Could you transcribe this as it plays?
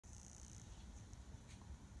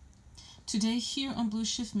Today here on Blue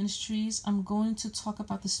Shift Ministries, I'm going to talk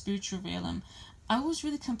about the spiritual realm. I was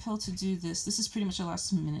really compelled to do this. This is pretty much a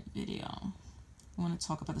last minute video. I want to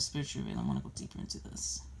talk about the spiritual realm. I want to go deeper into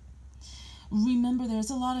this. Remember, there's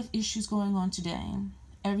a lot of issues going on today.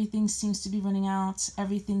 Everything seems to be running out.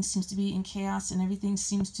 Everything seems to be in chaos, and everything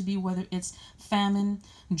seems to be, whether it's famine,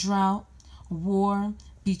 drought, war,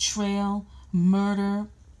 betrayal, murder,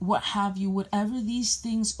 what have you, whatever these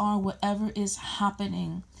things are, whatever is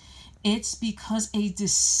happening, it's because a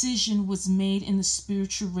decision was made in the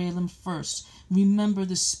spiritual realm first. Remember,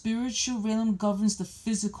 the spiritual realm governs the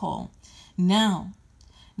physical. Now,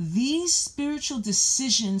 these spiritual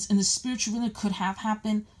decisions in the spiritual realm could have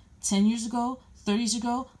happened 10 years ago, 30 years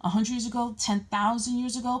ago, 100 years ago, 10,000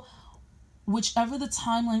 years ago, whichever the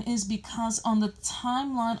timeline is, because on the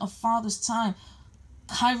timeline of Father's time,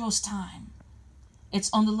 Kairos time, it's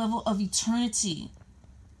on the level of eternity.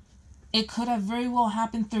 It could have very well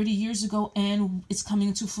happened 30 years ago, and it's coming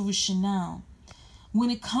into fruition now. When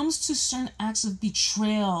it comes to certain acts of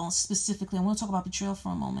betrayal, specifically, I want to talk about betrayal for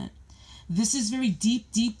a moment. This is very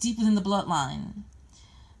deep, deep, deep within the bloodline.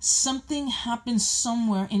 Something happened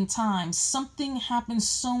somewhere in time. Something happened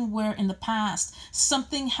somewhere in the past.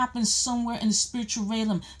 Something happened somewhere in the spiritual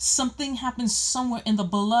realm. Something happened somewhere in the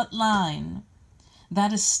bloodline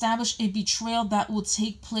that established a betrayal that will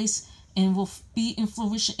take place and will be in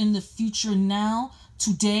fruition in the future now,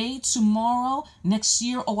 today, tomorrow, next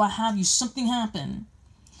year, or what have you. Something happened.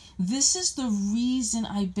 This is the reason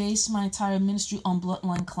I base my entire ministry on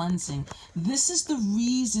bloodline cleansing. This is the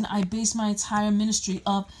reason I base my entire ministry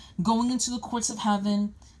of going into the courts of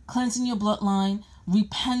heaven, cleansing your bloodline.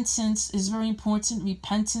 Repentance is very important.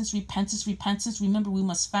 Repentance, repentance, repentance. Remember, we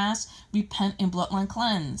must fast, repent, and bloodline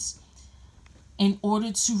cleanse, in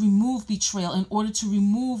order to remove betrayal, in order to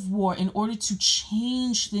remove war, in order to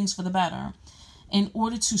change things for the better, in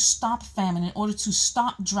order to stop famine, in order to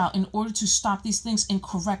stop drought, in order to stop these things and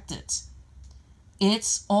correct it.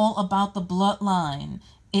 It's all about the bloodline.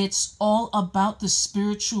 It's all about the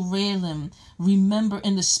spiritual realm. Remember,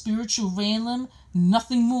 in the spiritual realm,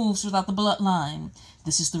 nothing moves without the bloodline.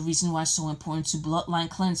 This is the reason why it's so important to bloodline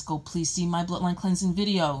cleanse. Go please see my bloodline cleansing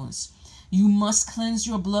videos. You must cleanse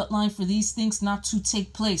your bloodline for these things not to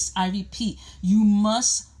take place. I repeat, you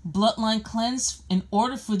must bloodline cleanse in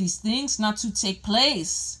order for these things not to take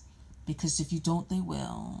place. Because if you don't, they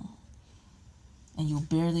will. And you'll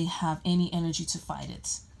barely have any energy to fight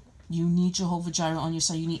it. You need Jehovah Jireh on your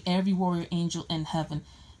side. You need every warrior angel in heaven.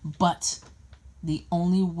 But the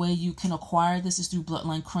only way you can acquire this is through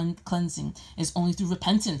bloodline cleansing. It's only through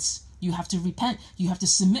repentance. You have to repent. You have to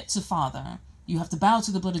submit to Father. You have to bow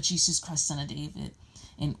to the blood of Jesus Christ, Son of David,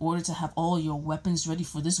 in order to have all your weapons ready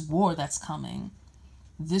for this war that's coming.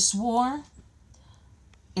 This war,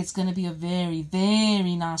 it's going to be a very,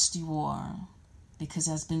 very nasty war, because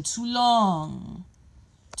it has been too long,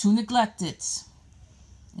 too neglected,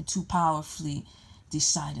 and too powerfully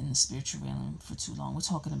decided in the spiritual realm for too long. We're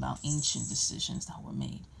talking about ancient decisions that were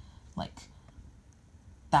made like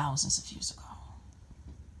thousands of years ago.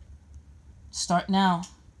 Start now.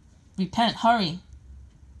 Repent, hurry.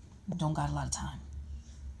 We don't got a lot of time.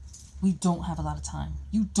 We don't have a lot of time.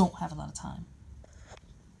 You don't have a lot of time.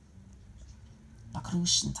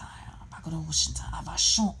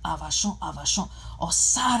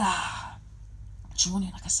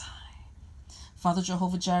 Father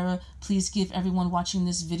Jehovah Jireh, please give everyone watching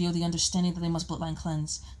this video the understanding that they must bloodline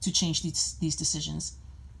cleanse to change these decisions.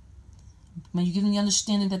 May you give them the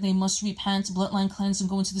understanding that they must repent, bloodline cleanse, and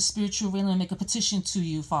go into the spiritual realm and make a petition to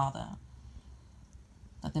you, Father.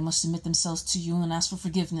 That they must submit themselves to you and ask for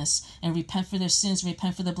forgiveness and repent for their sins,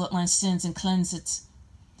 repent for their bloodline sins, and cleanse it.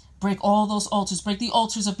 Break all those altars. Break the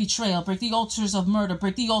altars of betrayal. Break the altars of murder.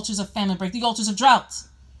 Break the altars of famine. Break the altars of drought.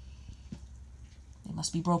 They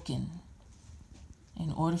must be broken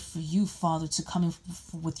in order for you, Father, to come in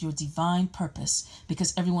with your divine purpose,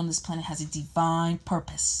 because everyone on this planet has a divine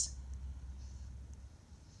purpose.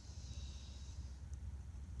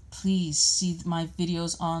 Please see my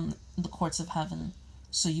videos on the courts of heaven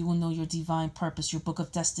so you will know your divine purpose, your book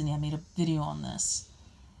of destiny. I made a video on this.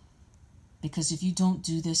 Because if you don't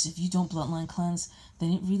do this, if you don't bloodline cleanse,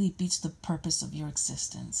 then it really beats the purpose of your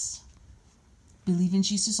existence. Believe in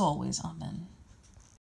Jesus always. Amen.